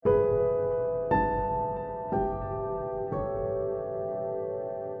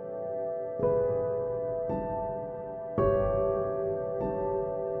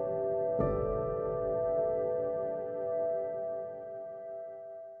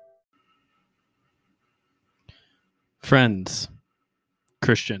Friends,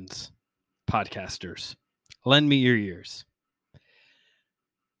 Christians, podcasters, lend me your ears.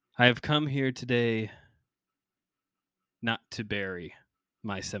 I have come here today not to bury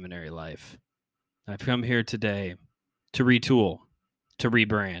my seminary life. I've come here today to retool, to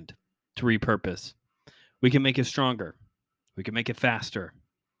rebrand, to repurpose. We can make it stronger. We can make it faster.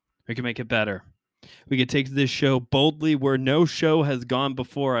 We can make it better. We can take this show boldly where no show has gone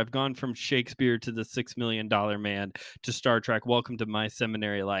before. I've gone from Shakespeare to the $6 million man to Star Trek. Welcome to my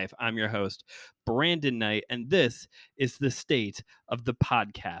seminary life. I'm your host, Brandon Knight, and this is the State of the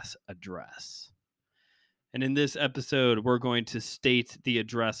Podcast Address. And in this episode, we're going to state the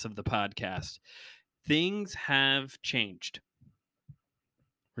address of the podcast. Things have changed.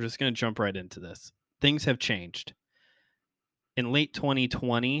 We're just going to jump right into this. Things have changed. In late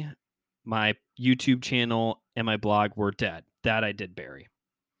 2020, my YouTube channel and my blog were dead. That I did bury.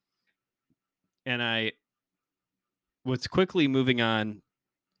 And I was quickly moving on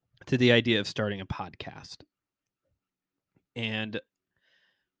to the idea of starting a podcast and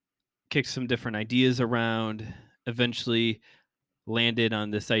kicked some different ideas around, eventually landed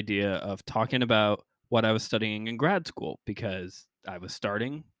on this idea of talking about what I was studying in grad school because I was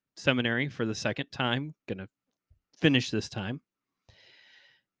starting seminary for the second time, going to finish this time.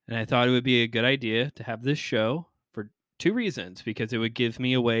 And I thought it would be a good idea to have this show for two reasons, because it would give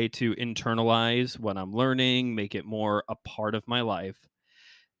me a way to internalize what I'm learning, make it more a part of my life.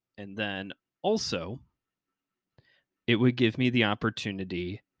 And then also, it would give me the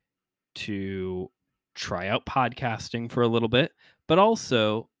opportunity to try out podcasting for a little bit, but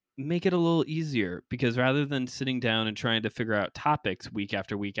also make it a little easier, because rather than sitting down and trying to figure out topics week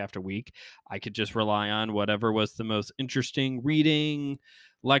after week after week, I could just rely on whatever was the most interesting reading,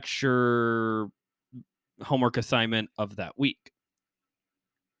 lecture, homework assignment of that week.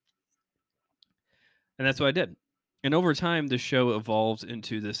 And that's what I did. And over time, the show evolved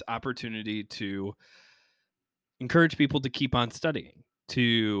into this opportunity to encourage people to keep on studying,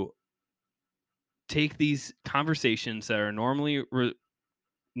 to take these conversations that are normally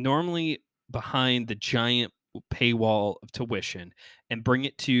behind the giant paywall of tuition and bring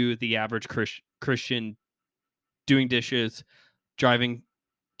it to the average Christian doing dishes, driving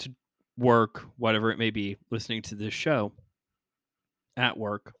to work, whatever it may be, listening to this show at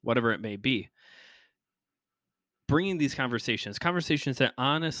work, whatever it may be. Bringing these conversations that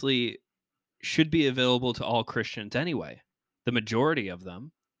honestly should be available to all Christians anyway, the majority of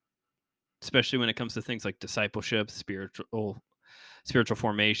them, especially when it comes to things like discipleship, spiritual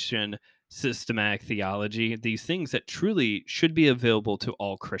formation, systematic theology, these things that truly should be available to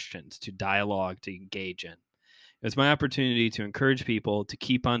all Christians to dialogue, to engage in. It was my opportunity to encourage people to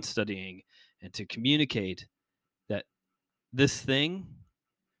keep on studying and to communicate that this thing,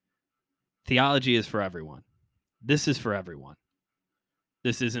 theology, is for everyone. This is for everyone.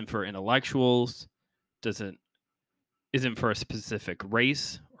 This isn't for intellectuals, isn't for a specific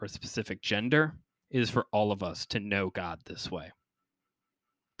race or a specific gender. It is for all of us to know God this way,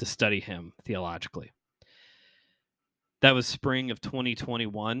 to study him theologically. That was spring of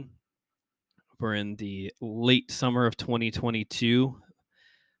 2021. We're in the late summer of 2022.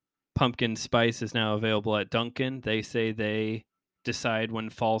 Pumpkin spice is now available at Dunkin'. They say they decide when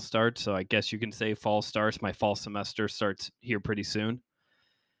fall starts, so I guess you can say fall starts. My fall semester starts here pretty soon.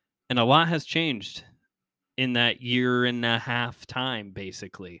 And a lot has changed in that year and a half time,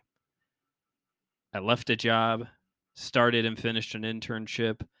 basically. I left a job, started and finished an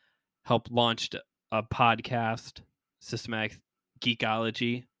internship, helped launched a podcast, Systematic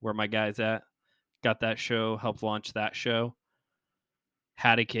Geekology, where my guy's at. Got that show, helped launch that show.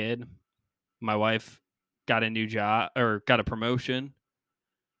 Had a kid. My wife got a new job or got a promotion.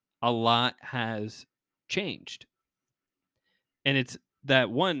 A lot has changed. And it's that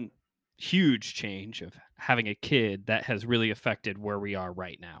one huge change of having a kid that has really affected where we are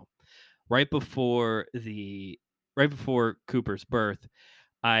right now. Right before Cooper's birth,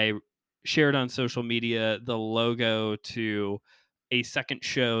 I shared on social media the logo to a second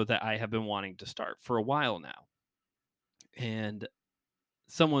show that I have been wanting to start for a while now. And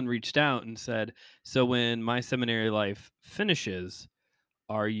someone reached out and said, so when my seminary life finishes,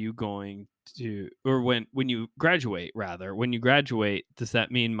 are you going to, or when you graduate, does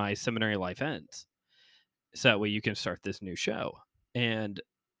that mean my seminary life ends? So that way you can start this new show. And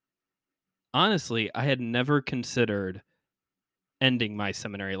honestly, I had never considered ending my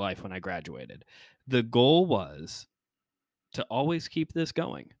seminary life when I graduated. The goal was to always keep this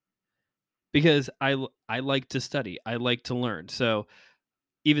going because I like to study. I like to learn. So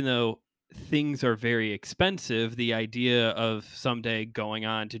even though things are very expensive, the idea of someday going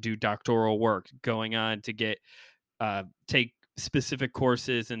on to do doctoral work, going on to get take specific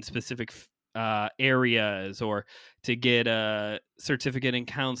courses in specific areas, or to get a certificate in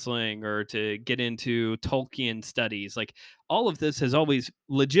counseling, or to get into Tolkien studies. Like, all of this has always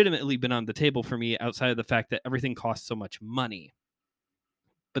legitimately been on the table for me, outside of the fact that everything costs so much money.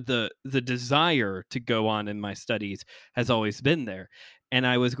 But the desire to go on in my studies has always been there, and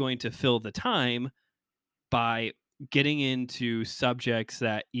I was going to fill the time by getting into subjects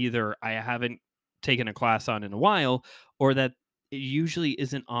that either I haven't taken a class on in a while, or that it usually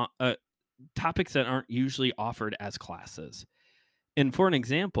isn't on topics that aren't usually offered as classes. And for an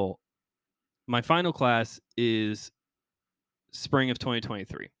example, my final class is spring of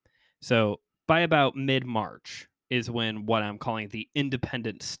 2023. So by about mid March is when what I'm calling the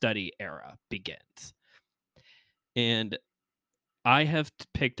independent study era begins. And I have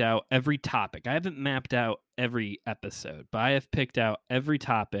picked out every topic. I haven't mapped out every episode, but I have picked out every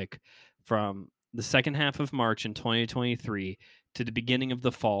topic from the second half of March in 2023 to the beginning of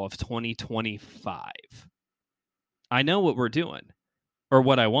the fall of 2025. I know what we're doing, or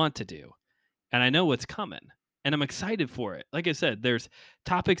what I want to do, and I know what's coming, and I'm excited for it. Like I said, there's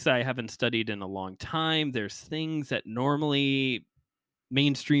topics that I haven't studied in a long time. There's things that normally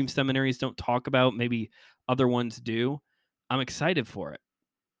mainstream seminaries don't talk about, maybe other ones do. I'm excited for it.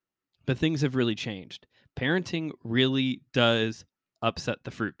 But things have really changed. Parenting really does upset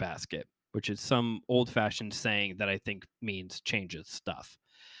the fruit basket, which is some old fashioned saying that I think means changes stuff.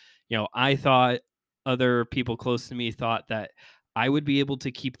 I thought, other people close to me thought, that I would be able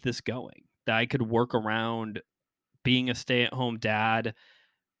to keep this going, that I could work around being a stay at home dad,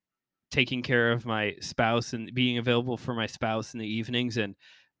 taking care of my spouse and being available for my spouse in the evenings, and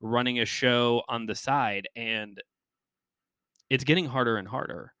running a show on the side. And it's getting harder and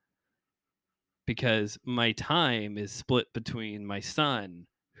harder, because my time is split between my son,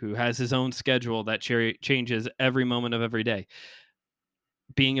 who has his own schedule that changes every moment of every day,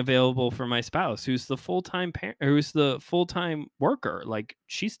 being available for my spouse, who's the full-time parent, who's the full-time worker. Like,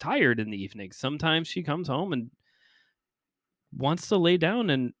 she's tired in the evening. Sometimes she comes home and wants to lay down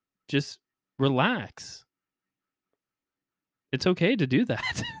and just relax. It's okay to do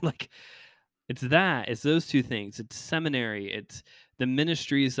that. Like, it's those two things. It's seminary, it's the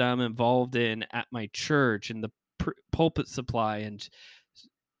ministries that I'm involved in at my church, and the pulpit supply. And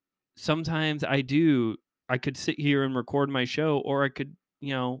sometimes I could sit here and record my show, or I could,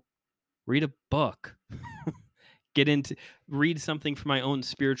 read a book, get into read something for my own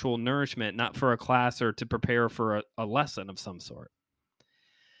spiritual nourishment, not for a class or to prepare for a lesson of some sort.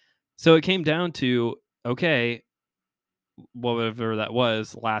 So it came down to, okay, whatever that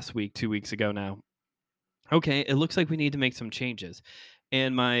was last week, 2 weeks ago now. Okay, it looks like we need to make some changes.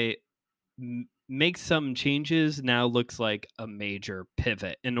 And my make some changes now looks like a major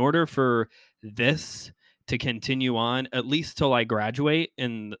pivot. In order for this to continue on, at least till I graduate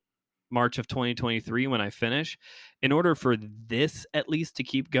in March of 2023 when I finish, in order for this at least to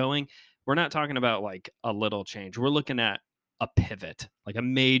keep going, we're not talking about like a little change. We're looking at a pivot, like a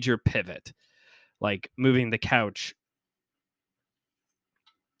major pivot, like moving the couch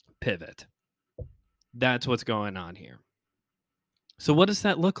pivot. That's what's going on here. So, what does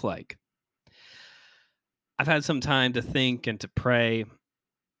that look like? I've had some time to think and to pray.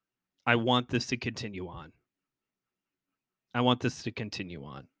 I want this to continue on. I want this to continue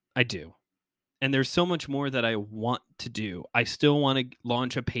on. I do. And there's so much more that I want to do. I still want to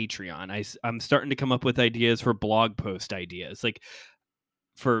launch a Patreon. I'm starting to come up with ideas for blog post ideas, like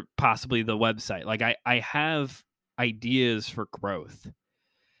for possibly the website. Like, I have ideas for growth.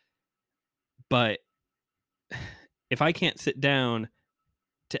 But if I can't sit down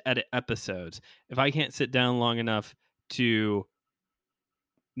to edit episodes, if I can't sit down long enough to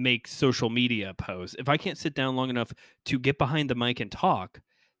make social media posts, if I can't sit down long enough to get behind the mic and talk,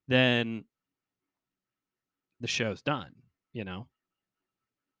 then the show's done, you know?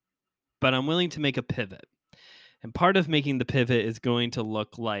 But I'm willing to make a pivot. And part of making the pivot is going to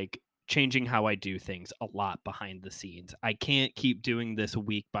look like changing how I do things a lot behind the scenes. I can't keep doing this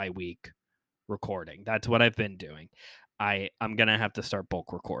week by week recording. That's what I've been doing. I'm going to have to start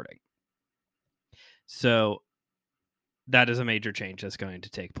bulk recording. So that is a major change that's going to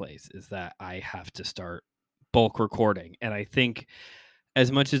take place, is that I have to start bulk recording. And I think,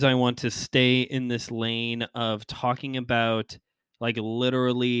 as much as I want to stay in this lane of talking about like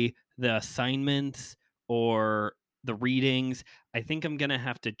literally the assignments or the readings, I think I'm going to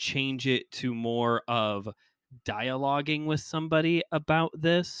have to change it to more of dialoguing with somebody about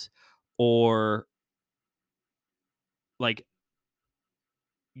this, or like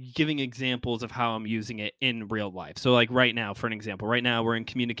giving examples of how I'm using it in real life. So, like right now, for an example, right now we're in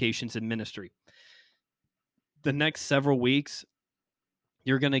communications and ministry. the next several weeks,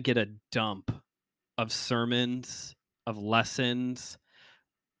 you're going to get a dump of sermons, of lessons,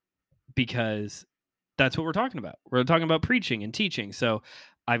 because that's what we're talking about. We're talking about preaching and teaching. So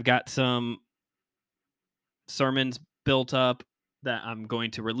I've got some sermons built up that I'm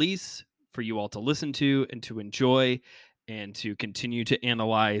going to release for you all to listen to and to enjoy and to continue to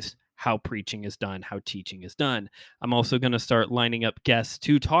analyze how preaching is done, how teaching is done. I'm also going to start lining up guests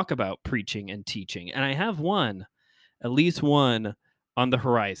to talk about preaching and teaching. And I have one, at least one, on the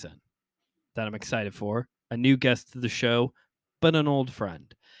horizon that I'm excited for. A new guest to the show, but an old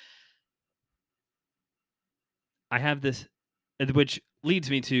friend. I have this, which leads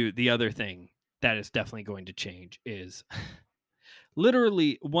me to the other thing that is definitely going to change is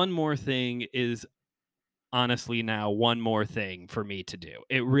literally one more thing is honestly now one more thing for me to do.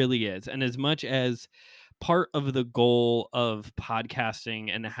 It really is. And as much as part of the goal of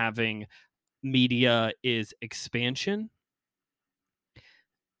podcasting and having media is expansion,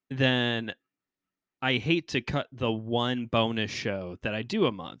 then I hate to cut the one bonus show that I do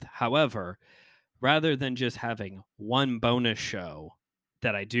a month. However, rather than just having one bonus show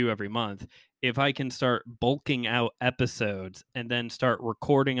that I do every month, if I can start bulking out episodes and then start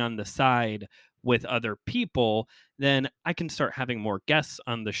recording on the side with other people, then I can start having more guests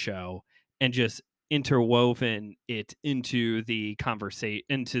on the show and just interwoven it into the conversation,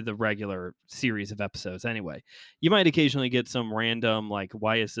 into the regular series of episodes. Anyway, you might occasionally get some random like,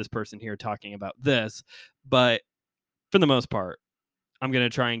 why is this person here talking about this? But for the most part, I'm going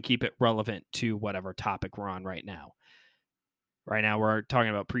to try and keep it relevant to whatever topic we're on right now. Right now, we're talking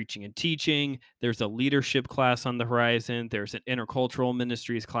about preaching and teaching. There's a leadership class on the horizon. There's an intercultural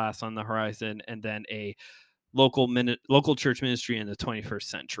ministries class on the horizon, and then a local church ministry in the 21st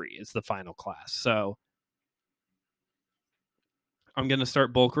century is the final class. So I'm going to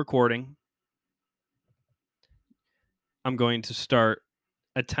start bulk recording. I'm going to start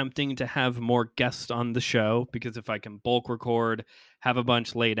attempting to have more guests on the show, because if I can bulk record, have a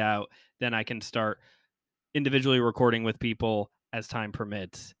bunch laid out, then I can start individually recording with people as time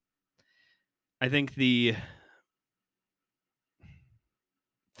permits. I think the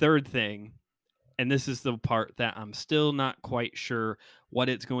third thing, and this is the part that I'm still not quite sure what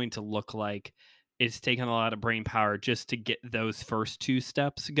it's going to look like, it's taken a lot of brain power just to get those first two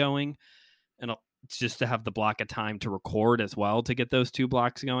steps going, and just to have the block of time to record as well to get those two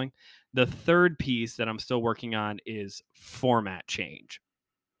blocks going. The third piece that I'm still working on is format change.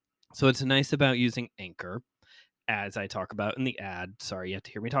 So it's nice about using Anchor, as I talk about in the ad, sorry, you have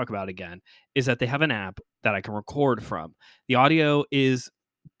to hear me talk about it again, is that they have an app that I can record from. The audio is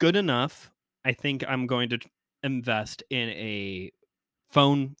good enough. I think I'm going to invest in a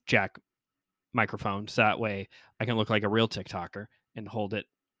phone jack microphone, so that way I can look like a real TikToker and hold it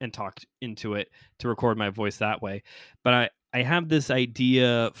and talk into it to record my voice that way. But I have this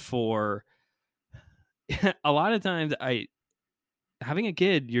idea for a lot of times having a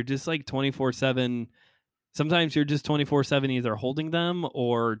kid, you're just like 24/7. Sometimes you're just 24/7 either holding them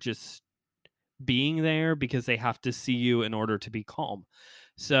or just being there because they have to see you in order to be calm.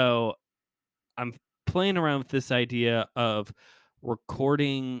 So I'm playing around with this idea of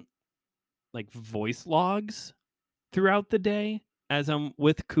recording like voice logs throughout the day as I'm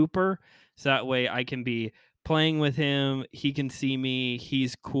with Cooper. So that way I can be playing with him. He can see me.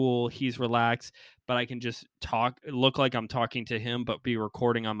 He's cool. He's relaxed. But I can just look like I'm talking to him, but be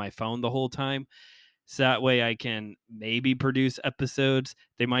recording on my phone the whole time. So that way I can maybe produce episodes.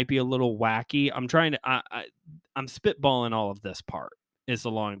 They might be a little wacky. I'm trying to, I'm spitballing all of this part, is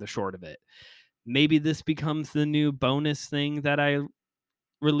the long, the short of it. Maybe this becomes the new bonus thing that I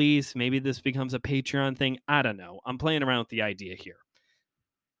release. Maybe this becomes a Patreon thing. I don't know. I'm playing around with the idea here.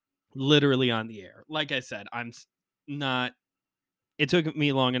 Literally on the air. Like I said, I'm not, it took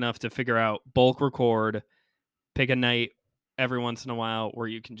me long enough to figure out bulk record, pick a night every once in a while where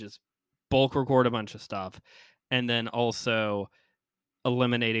you can just bulk record a bunch of stuff, and then also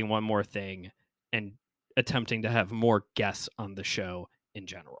eliminating one more thing and attempting to have more guests on the show in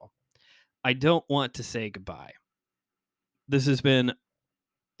general. I don't want to say goodbye. This has been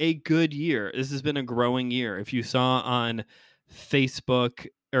a good year. This has been a growing year. If you saw on Facebook,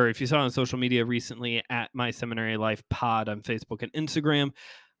 or if you saw on social media recently at My Seminary Life Pod on Facebook and Instagram,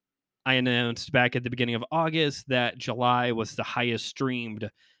 I announced back at the beginning of August that July was the highest streamed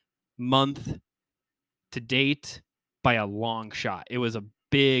month to date by a long shot. It was a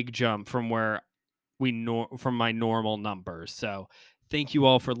big jump from where from my normal numbers. So thank you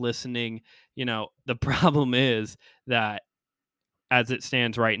all for listening. The problem is that as it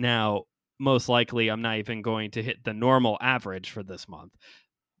stands right now, most likely I'm not even going to hit the normal average for this month.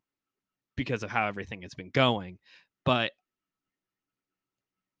 because of how everything has been going. But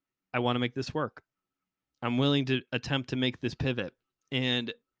I want to make this work. I'm willing to attempt to make this pivot.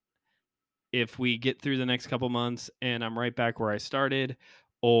 And if we get through the next couple months and I'm right back where I started,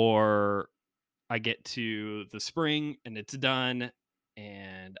 or I get to the spring and it's done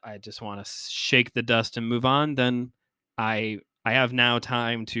and I just want to shake the dust and move on, then I have now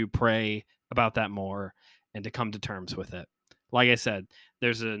time to pray about that more and to come to terms with it. Like I said,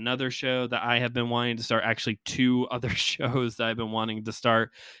 there's another show that I have been wanting to start, actually 2 other shows that I've been wanting to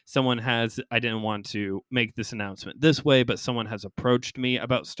start. I didn't want to make this announcement this way, but someone has approached me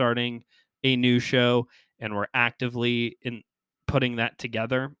about starting a new show, and we're actively in putting that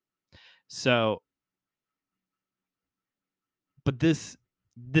together. So, but this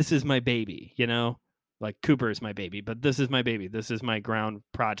is my baby, like Cooper is my baby, but this is my baby. This is my ground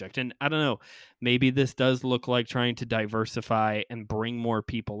project. And I don't know, maybe this does look like trying to diversify and bring more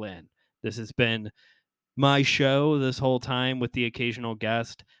people in. This has been my show this whole time with the occasional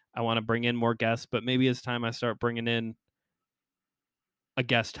guest. I want to bring in more guests, but maybe it's time I start bringing in a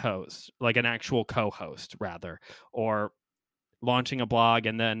guest host, like an actual co-host rather, or launching a blog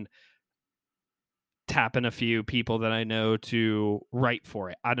and then tapping a few people that I know to write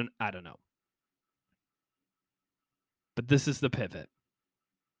for it. I don't know. But this is the pivot.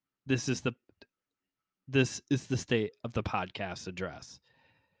 This is the state of the podcast address.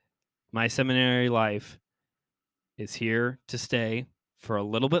 My seminary life is here to stay for a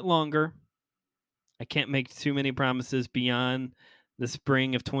little bit longer. I can't make too many promises beyond the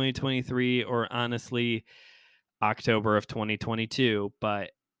spring of 2023 or honestly October of 2022, but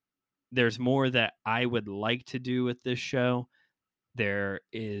there's more that I would like to do with this show. There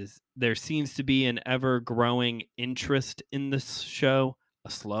seems to be an ever growing interest in this show,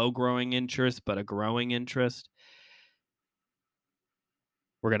 a slow growing interest, but a growing interest.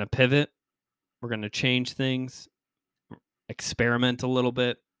 We're going to pivot. We're going to change things, experiment a little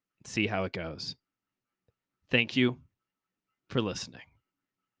bit, see how it goes. Thank you for listening.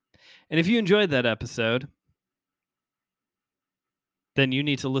 And if you enjoyed that episode, then you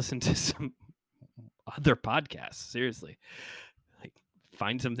need to listen to some other podcasts. Seriously. Like,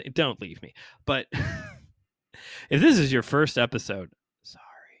 find something. Don't leave me. But if this is your first episode,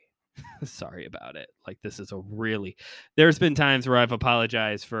 sorry about it. Like, this is there's been times where I've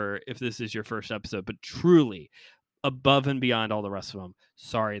apologized for if this is your first episode, but truly above and beyond all the rest of them,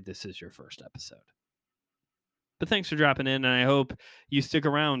 sorry this is your first episode. But thanks for dropping in, and I hope you stick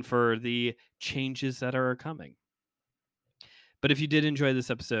around for the changes that are coming. But if you did enjoy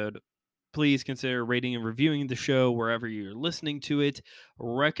this episode, please consider rating and reviewing the show wherever you're listening to it.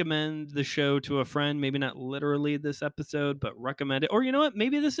 Recommend the show to a friend. Maybe not literally this episode, but recommend it. Or you know what?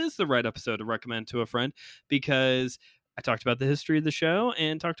 Maybe this is the right episode to recommend to a friend, because I talked about the history of the show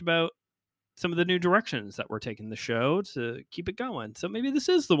and talked about some of the new directions that we're taking the show to keep it going. So maybe this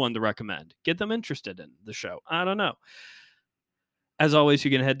is the one to recommend. Get them interested in the show. I don't know. As always,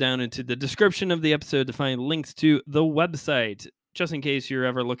 you can head down into the description of the episode to find links to the website, just in case you're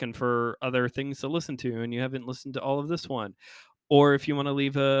ever looking for other things to listen to and you haven't listened to all of this one. Or if you want to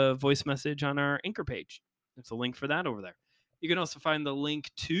leave a voice message on our Anchor page, there's a link for that over there. You can also find the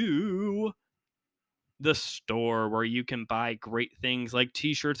link to the store where you can buy great things like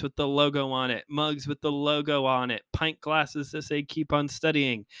t-shirts with the logo on it, mugs with the logo on it, pint glasses that say keep on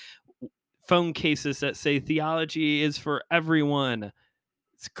studying, phone cases that say theology is for everyone.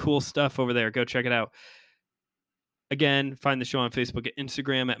 It's cool stuff over there. Go check it out. Again, find the show on Facebook and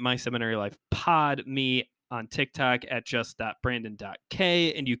Instagram at My Seminary Life Pod, me on TikTok at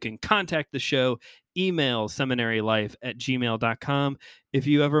just.brandon.k, and you can contact the show, email seminarylife@gmail.com if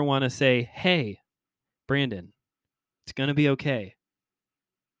you ever want to say, hey, Brandon, it's going to be okay.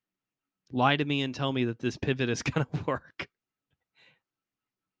 Lie to me and tell me that this pivot is going to work.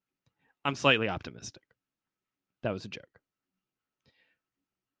 I'm slightly optimistic. That was a joke.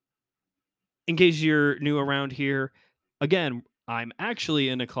 In case you're new around here, again, I'm actually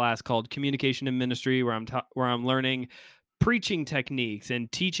in a class called Communication and Ministry where I'm learning preaching techniques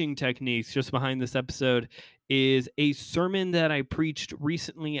and teaching techniques. Just behind this episode is a sermon that I preached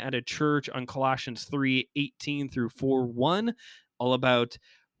recently at a church on Colossians 3:18 through 4:1, all about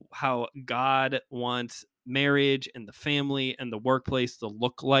how God wants marriage and the family and the workplace to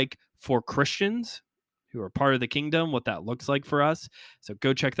look like for Christians who are part of the kingdom, what that looks like for us. So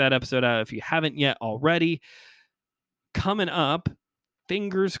go check that episode out if you haven't yet already. Coming up,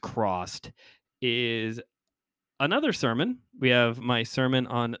 fingers crossed, is another sermon. We have my sermon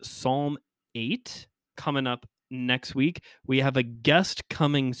on Psalm 8 coming up next week. We have a guest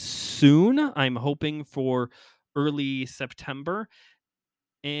coming soon. I'm hoping for early September.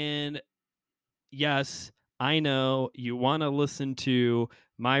 And yes, I know you want to listen to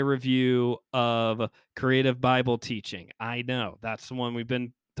my review of Creative Bible Teaching. I know that's the one we've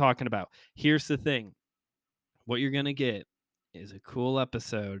been talking about. Here's the thing. What you're going to get is a cool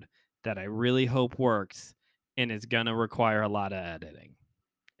episode that I really hope works and is going to require a lot of editing.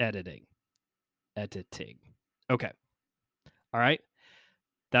 Okay. All right.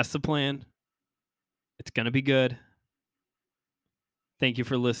 That's the plan. It's going to be good. Thank you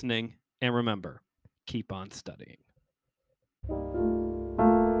for listening. And remember, keep on studying.